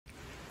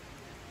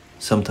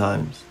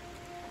Sometimes,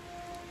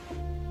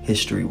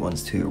 history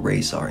wants to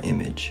erase our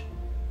image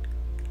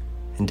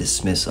and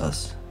dismiss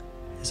us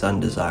as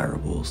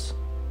undesirables,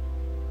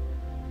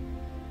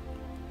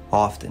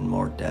 often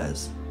marked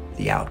as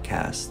the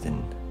outcast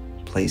and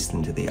placed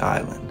into the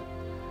island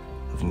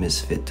of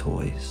misfit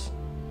toys.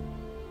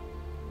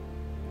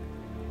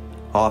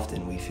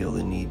 Often we feel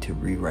the need to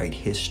rewrite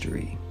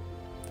history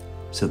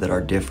so that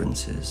our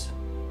differences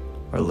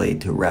are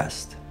laid to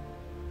rest,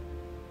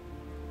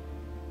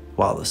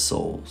 while the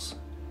souls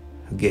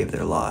who gave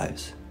their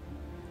lives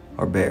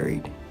are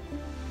buried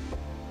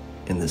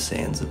in the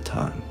sands of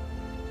time.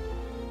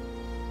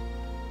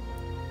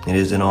 It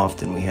isn't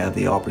often we have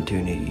the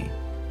opportunity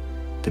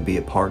to be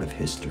a part of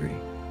history.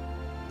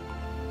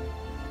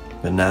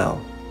 But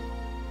now,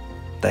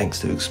 thanks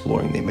to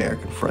exploring the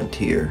American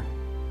frontier,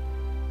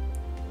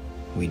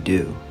 we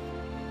do.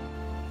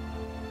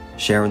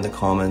 Share in the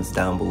comments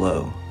down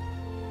below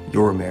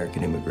your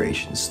American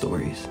immigration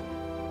stories,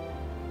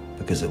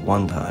 because at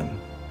one time,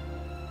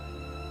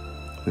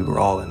 we were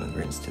all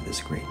immigrants to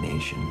this great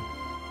nation.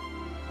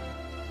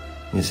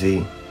 You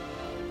see,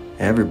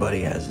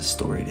 everybody has a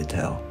story to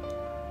tell.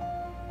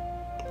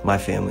 My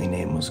family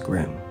name was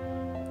Grimm,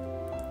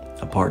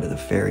 a part of the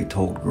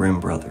fairy-told Grimm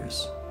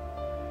brothers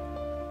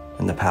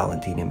and the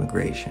Palatine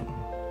immigration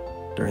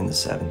during the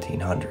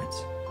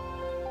 1700s.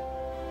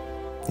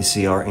 You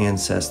see, our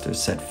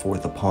ancestors set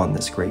forth upon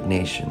this great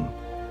nation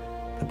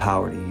the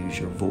power to use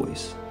your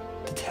voice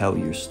to tell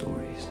your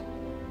stories.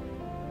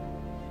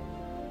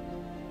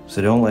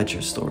 So don't let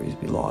your stories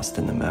be lost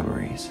in the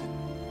memories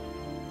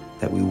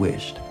that we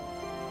wished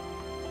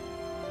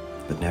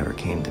but never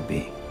came to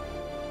be.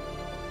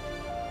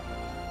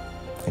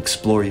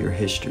 Explore your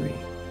history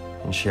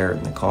and share it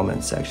in the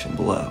comment section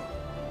below.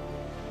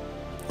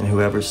 And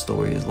whoever's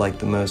story is liked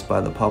the most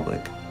by the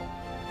public,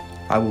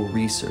 I will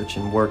research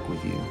and work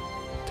with you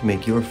to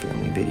make your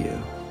family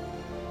video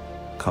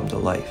come to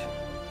life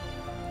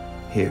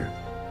here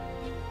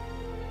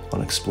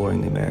on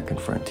Exploring the American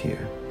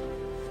Frontier.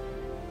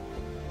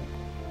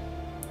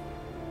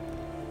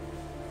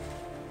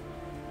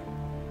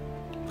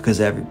 Because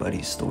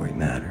everybody's story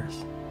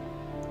matters.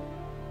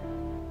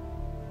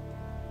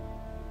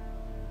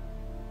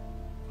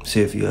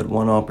 So if you had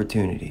one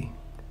opportunity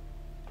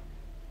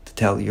to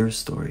tell your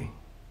story,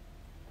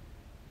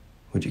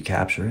 would you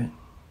capture it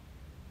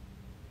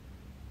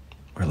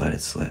or let it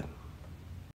slip?